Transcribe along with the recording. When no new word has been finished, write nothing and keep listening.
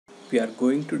we are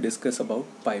going to discuss about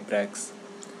pipe racks.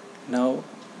 Now,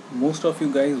 most of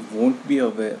you guys won't be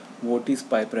aware what is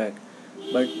pipe rack,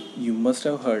 but you must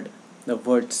have heard the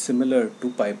word similar to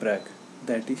pipe rack,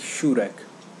 that is shoe rack.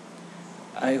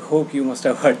 I hope you must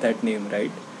have heard that name,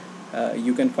 right?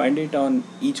 You can find it on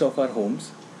each of our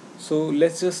homes. So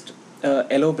let's just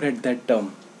elaborate that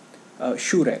term.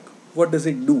 Shoe rack. What does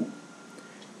it do?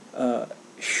 uh,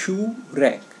 Shoe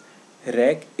rack.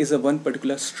 Rack is a one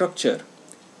particular structure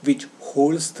which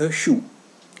holds the shoe.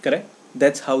 Correct?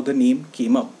 That's how the name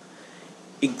came up.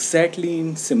 Exactly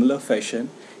in similar fashion,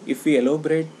 if we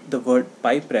elaborate the word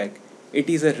pipe rack, it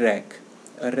is a rack.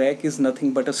 A rack is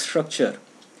nothing but a structure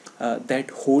that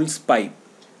holds pipe.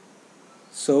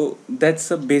 So that's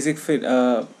a basic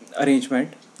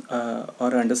arrangement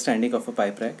or understanding of a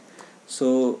pipe rack.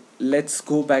 So let's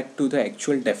go back to the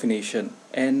actual definition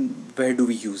and where do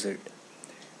we use it,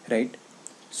 right?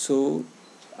 So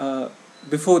uh,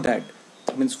 before that,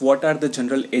 means what are the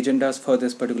general agendas for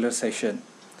this particular session?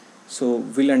 So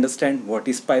we'll understand what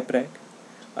is pipe rack.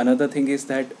 Another thing is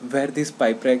that where these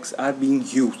pipe racks are being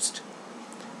used,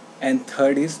 and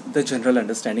third is the general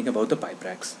understanding about the pipe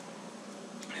racks,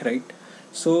 right?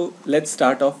 So let's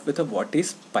start off with a what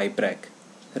is pipe rack,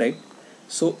 right?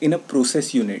 So in a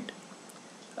process unit,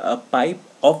 a pipe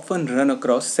often run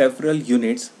across several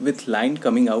units with line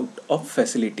coming out of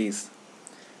facilities.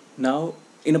 Now,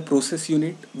 in a process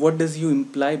unit, what does you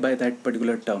imply by that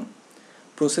particular term?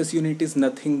 Process unit is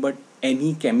nothing but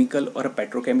any chemical or a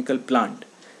petrochemical plant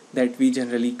that we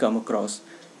generally come across.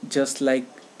 Just like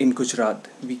in Gujarat,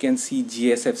 we can see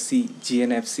GSFC,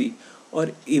 GNFC,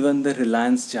 or even the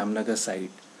Reliance Jamnagar site.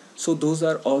 So those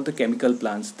are all the chemical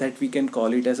plants that we can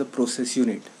call it as a process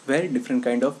unit where different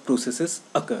kind of processes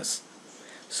occurs.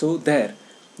 So there,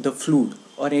 the fluid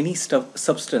or any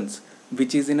substance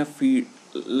which is in a feed,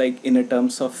 like in a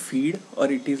terms of feed,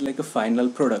 or it is like a final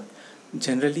product,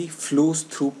 generally flows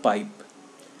through pipe.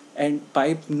 And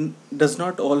pipe does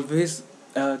not always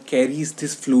carries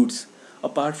these fluids.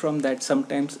 Apart from that,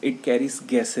 sometimes it carries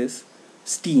gases,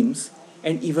 steams,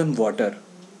 and even water.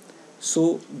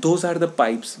 So those are the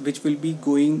pipes which will be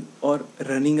going or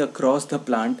running across the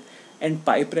plant, and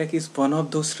pipe rack is one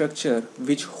of those structure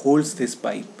which holds this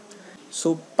pipe.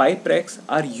 So pipe racks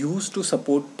are used to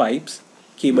support pipes,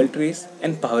 cable trays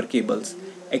and power cables,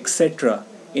 etc.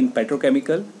 in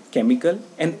petrochemical, chemical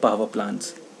and power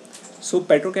plants. So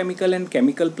petrochemical and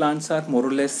chemical plants are more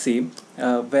or less same,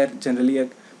 where generally a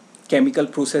chemical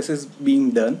process is being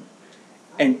done,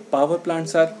 and power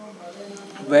plants are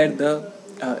where the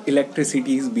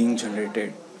electricity is being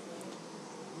generated.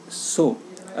 So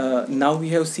now we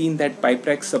have seen that pipe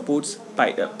rack supports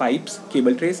pipes,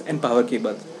 cable trays, and power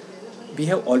cables. We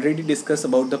have already discussed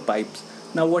about the pipes.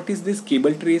 Now, what is this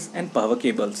cable trays and power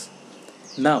cables?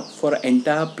 Now, for an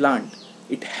entire plant,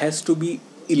 it has to be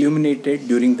illuminated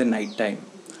during the night time.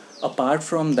 Apart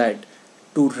from that,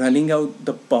 to running out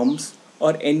the pumps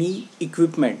or any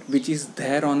equipment which is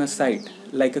there on a site,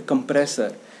 like a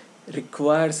compressor,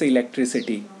 requires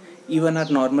electricity. Even our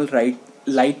normal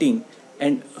lighting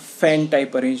and fan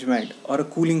type arrangement or a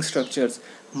cooling structures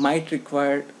might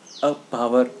require a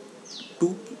power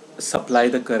to supply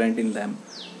the current in them.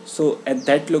 So at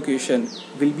that location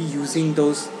we'll be using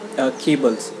those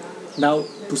cables. Now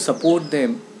to support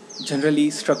them, generally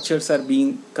structures are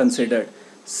being considered.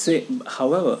 Say,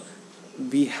 however,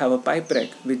 we have a pipe rack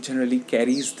which generally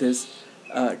carries this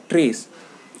trays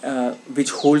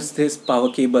which holds these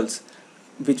power cables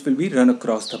which will be run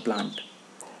across the plant.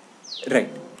 Right.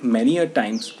 Many a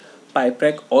times, pipe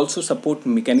rack also support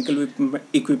mechanical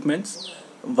equipments,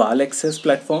 wall access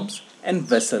platforms, and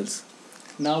vessels.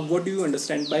 Now, what do you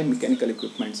understand by mechanical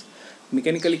equipments?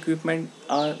 Mechanical equipment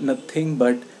are nothing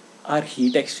but are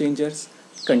heat exchangers,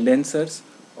 condensers,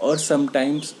 or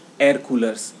sometimes air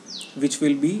coolers, which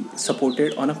will be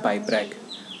supported on a pipe rack.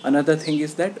 Another thing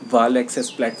is that wall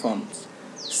access platforms.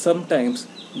 Sometimes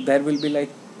there will be like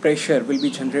pressure will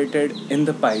be generated in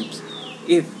the pipes.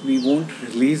 If we won't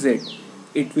release it,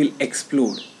 it will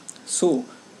explode. So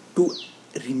to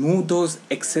remove those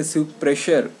excessive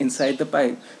pressure inside the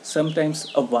pipe,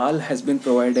 sometimes a valve has been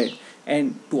provided,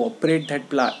 and to operate that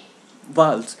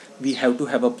valves we have to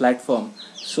have a platform.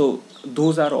 So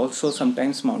those are also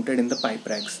sometimes mounted in the pipe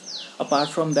racks. Apart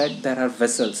from that, there are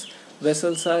vessels.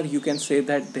 Vessels are, you can say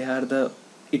that they are the,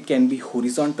 it can be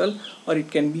horizontal or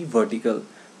it can be vertical.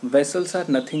 Vessels are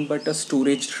nothing but a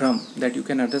storage drum that you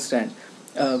can understand,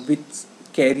 which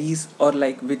carries or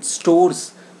like which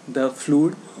stores the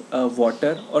fluid,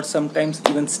 water, or sometimes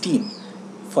even steam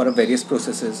for various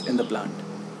processes in the plant.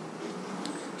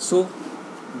 So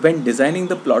when designing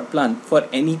the plot plan for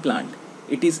any plant,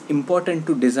 it is important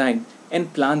to design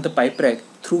and plan the pipe rack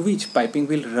through which piping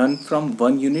will run from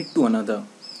one unit to another.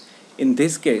 In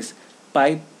this case,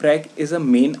 pipe rack is a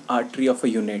main artery of a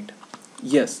unit.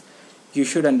 Yes, you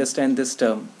should understand this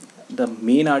term, the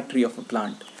main artery of a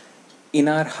plant. In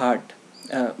our heart,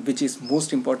 which is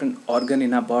most important organ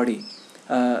in our body,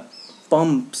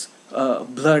 pumps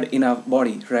blood in our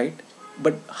body, right?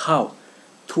 But how?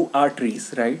 Through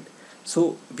arteries, right?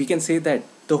 So we can say that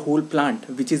the whole plant,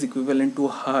 which is equivalent to a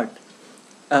heart,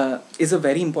 is a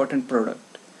very important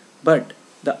product. But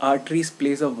the arteries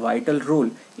plays a vital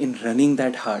role in running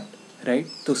that heart, right?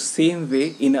 So same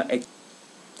way in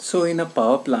a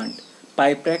power plant,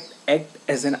 pipe rack act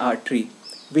as an artery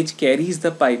which carries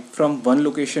the pipe from one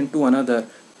location to another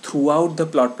throughout the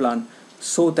plot plant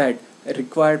so that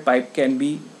required pipe can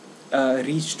be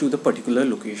reached to the particular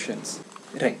locations.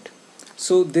 Right.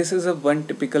 So this is a one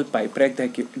typical pipe rack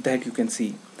that you can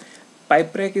see.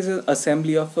 Pipe rack is an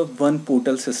assembly of a one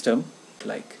portal system,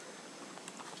 like,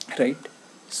 right?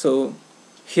 So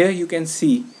here you can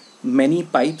see many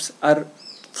pipes are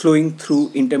flowing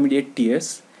through intermediate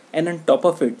tiers, and on top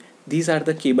of it these are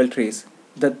the cable trays,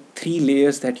 the three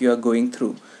layers that you are going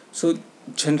through. So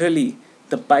generally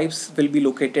the pipes will be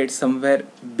located somewhere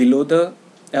below the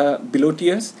below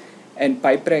tiers, and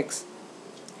pipe racks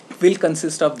will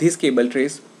consist of these cable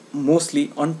trays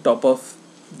mostly on top of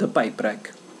the pipe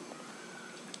rack,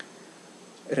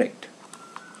 right?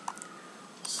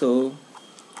 So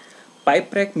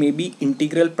pipe rack may be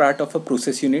integral part of a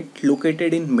process unit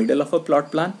located in middle of a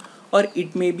plot plan, or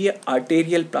it may be an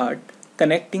arterial part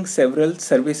connecting several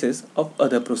services of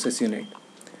other process unit.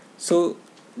 So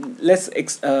let's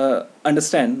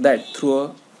understand that through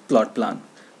a plot plan.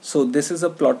 So this is a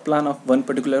plot plan of one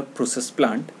particular process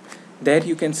plant. There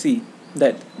you can see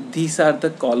that these are the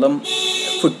column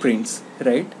footprints,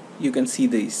 right? You can see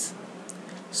these.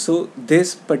 So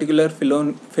this particular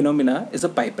phenomena is a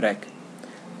pipe rack.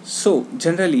 So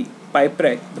generally pipe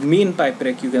rack, the main pipe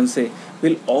rack you can say,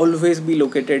 will always be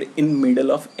located in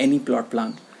middle of any plot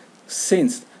plan,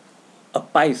 since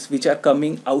pipes which are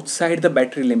coming outside the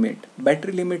battery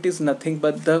limit is nothing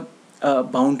but the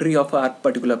boundary of our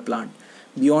particular plant.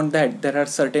 Beyond that there are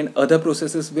certain other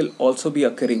processes will also be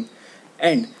occurring,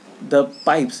 and the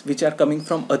pipes which are coming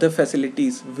from other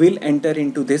facilities will enter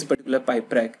into this particular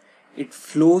pipe rack. It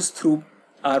flows through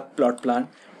our plot plant,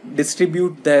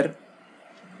 distribute their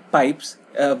pipes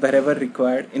wherever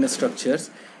required in a structures,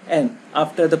 and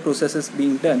after the process is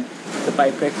being done, the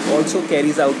pipe rack also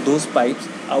carries out those pipes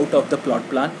out of the plot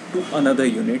plant to another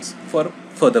units for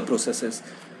further processes.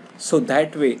 So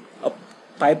that way a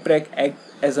pipe rack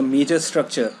acts as a major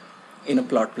structure in a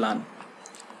plot plan.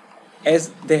 As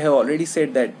they have already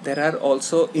said that there are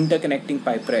also interconnecting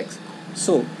pipe racks.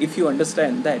 So if you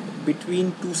understand that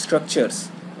between two structures,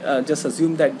 just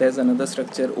assume that there's another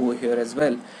structure over here as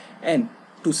well, and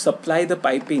to supply the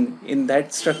piping in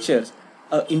that structures,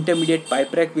 a intermediate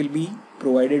pipe rack will be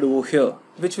provided over here,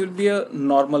 which will be a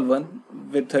normal one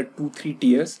with 2-3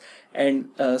 tiers and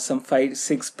some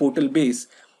 5-6 portal bays,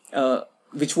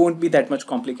 which won't be that much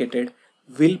complicated,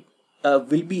 will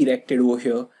be erected over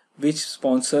here, which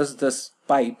sponsors this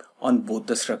pipe on both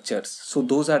the structures. So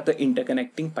those are the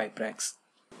interconnecting pipe racks,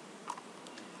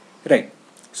 right?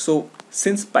 So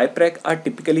since pipe rack are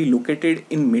typically located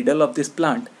in middle of this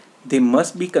plant, they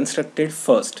must be constructed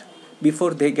first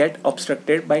before they get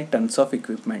obstructed by tons of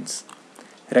equipments,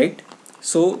 right?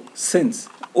 So since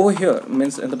over here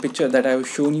means in the picture that I have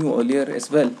shown you earlier as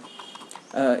well,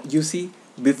 you see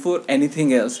before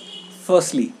anything else,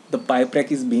 firstly the pipe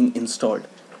rack is being installed,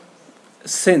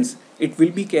 since it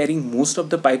will be carrying most of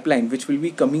the pipeline which will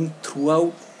be coming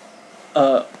throughout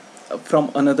uh,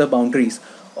 from another boundaries,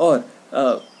 or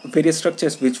various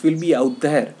structures which will be out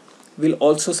there will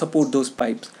also support those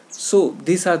pipes. So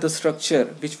these are the structure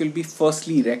which will be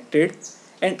firstly erected,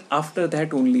 and after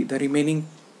that only the remaining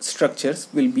structures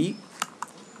will be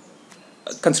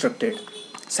constructed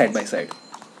side by side,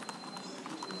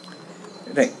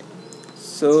 right?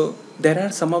 So there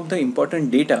are some of the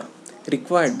important data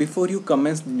required before you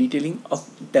commence detailing of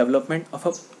development of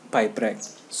a pipe rack.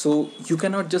 So you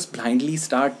cannot just blindly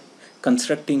start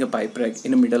constructing a pipe rack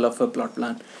in the middle of a plot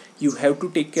plan. You have to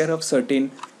take care of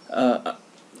certain uh,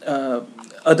 uh,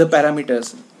 other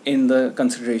parameters in the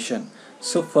consideration.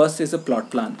 So first is a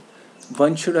plot plan.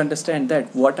 One should understand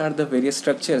that what are the various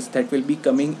structures that will be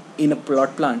coming in a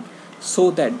plot plan,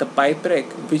 so that the pipe rack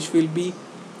which will be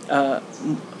uh,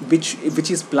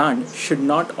 which is planned should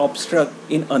not obstruct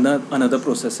in another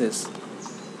processes.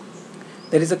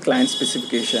 There is a client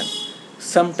specification.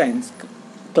 Sometimes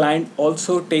client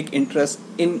also take interest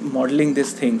in modeling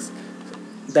these things.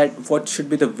 that what should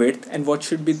be the width and what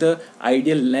should be the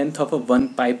ideal length of a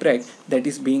one pipe rack that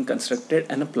is being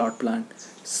constructed in a plot plan.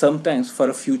 Sometimes for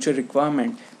a future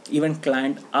requirement, even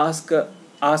client ask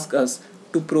us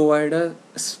to provide a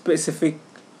specific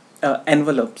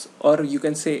envelopes, or you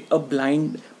can say a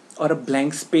blind or a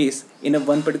blank space in a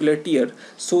one particular tier,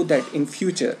 so that in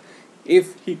future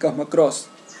if he come across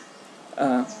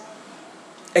uh,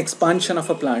 expansion of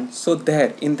a plant, so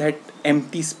there in that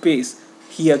empty space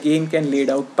he again can laid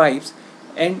out pipes,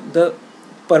 and the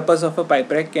purpose of a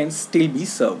pipe rack can still be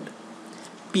served.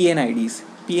 PNIDs.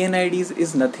 PNIDs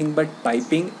is nothing but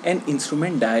piping and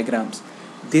instrument diagrams.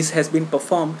 This has been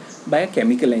performed by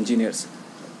chemical engineers.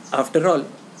 After all,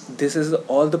 this is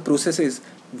all the processes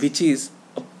which is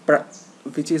a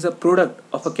which is a product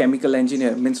of a chemical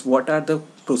engineer. Means what are the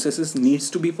processes needs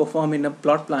to be performed in a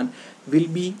plot plan will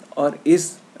be or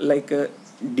is like a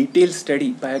detailed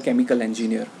study by a chemical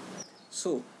engineer.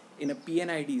 So in a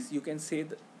PNIDs, you can say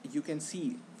you can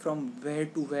see from where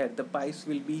to where the pipes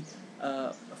will be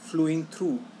flowing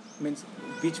through. Means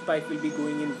which pipe will be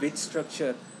going in which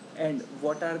structure, and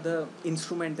what are the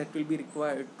instrument that will be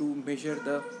required to measure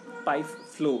the pipe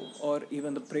flow or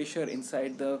even the pressure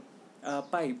inside the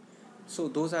pipe. So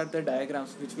those are the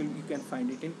diagrams which will you can find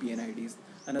it in PNIDs.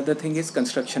 Another thing is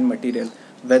construction material,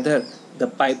 whether the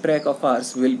pipe rack of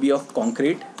ours will be of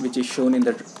concrete, which is shown in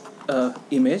the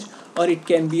image, or it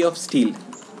can be of steel,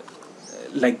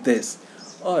 like this,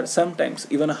 or sometimes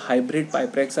even a hybrid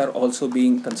pipe racks are also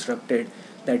being constructed.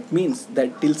 That means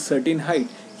that till certain height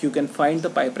you can find the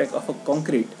pipe rack of a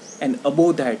concrete, and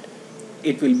above that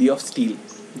it will be of steel.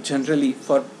 Generally,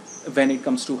 for when it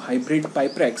comes to hybrid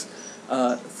pipe racks,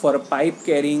 for a pipe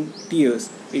carrying tiers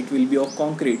it will be of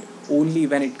concrete. Only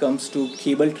when it comes to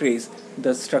cable trays,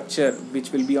 the structure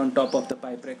which will be on top of the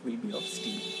pipe rack will be of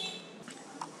steel.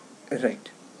 Right.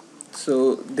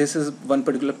 So this is one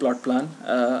particular plot plan.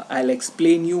 I'll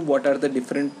explain you what are the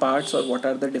different parts or what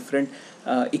are the different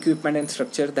equipment and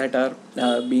structure that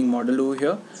are being modeled over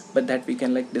here, but that we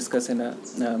can like discuss in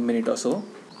a minute or so.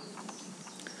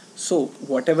 So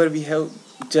whatever we have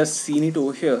just seen it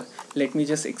over here, let me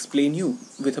just explain you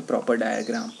with a proper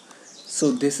diagram.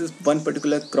 So this is one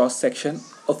particular cross section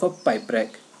of a pipe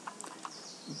rack.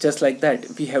 Just like that,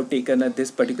 we have taken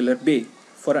this particular bay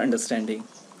for understanding.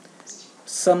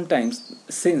 Sometimes,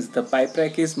 since the pipe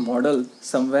rack is modeled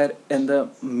somewhere in the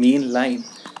main line,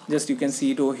 just you can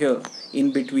see it over here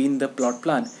in between the plot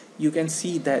plan, you can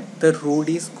see that the road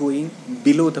is going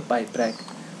below the pipe rack.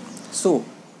 So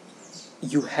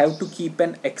you have to keep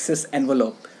an access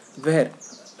envelope where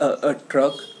a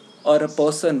truck or a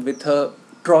person with a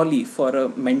trolley for a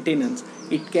maintenance,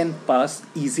 it can pass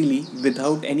easily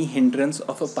without any hindrance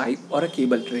of a pipe or a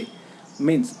cable tray.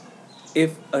 Means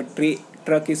if a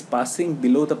truck is passing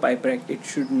below the pipe rack, it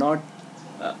should not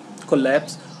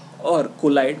collapse or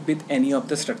collide with any of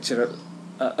the structural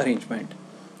arrangement.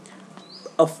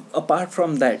 Apart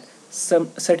from that, some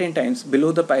certain times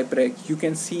below the pipe rack you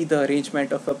can see the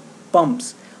arrangement of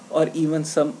pumps or even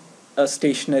some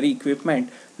stationary equipment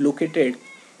located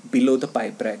below the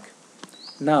pipe rack.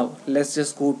 Now let's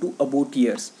just go to above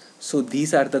tiers. So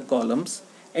these are the columns,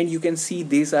 and you can see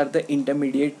these are the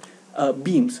intermediate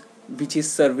beams which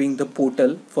is serving the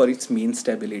portal for its main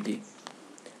stability.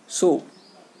 So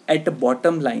at the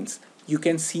bottom lines you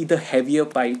can see the heavier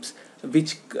pipes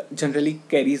which generally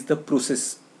carries the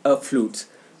process fluids,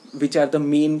 which are the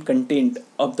main content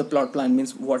of the plot plan.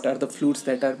 Means what are the fluids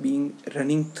that are being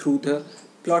running through the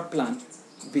plot plan,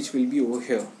 which will be over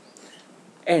here.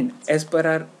 And as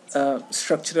per our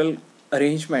structural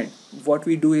arrangement, what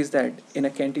we do is that in a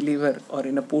cantilever or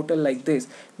in a portal like this,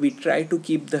 we try to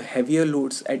keep the heavier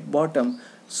loads at bottom,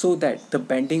 so that the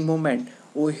bending moment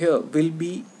over here will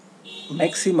be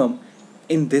maximum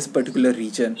in this particular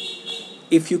region.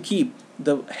 If you keep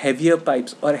the heavier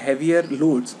pipes or heavier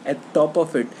loads at top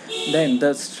of it, then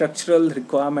the structural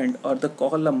requirement or the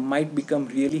column might become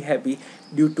really heavy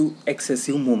due to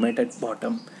excessive movement at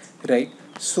bottom, right?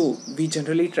 So we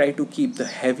generally try to keep the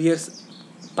heavier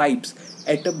pipes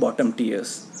at the bottom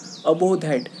tiers. Above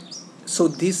that, so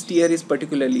this tier is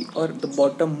particularly, or the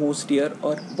bottommost tier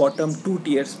or bottom two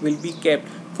tiers will be kept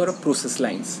for a process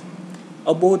lines.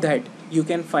 Above that you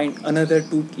can find another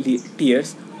two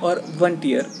tiers or one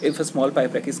tier if a small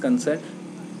pipe rack is concerned,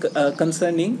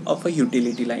 concerning of a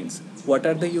utility lines. What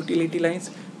are the utility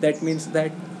lines? That means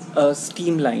that a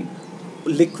steam line,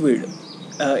 liquid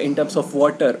in terms of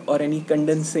water or any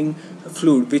condensing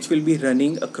fluid which will be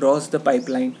running across the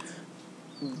pipeline,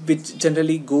 which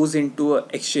generally goes into a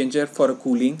exchanger for a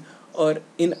cooling or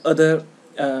in other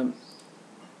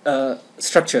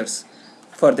structures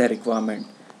for their requirement,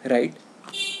 right?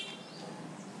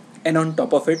 and on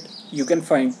top of it you can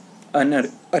find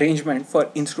an arrangement for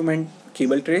instrument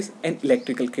cable trays and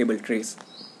electrical cable trays.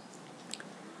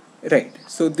 Right,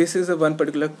 so this is a one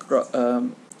particular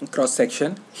cross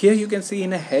section. Here you can see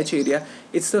in a hatch area,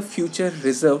 it's the future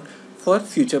reserved for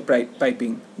future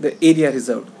piping, the area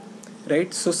reserved.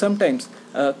 Right, so sometimes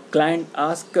a client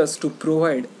asks us to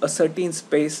provide a certain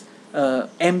space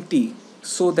empty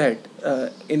so that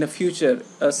in the future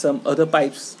some other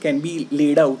pipes can be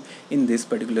laid out in this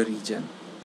particular region.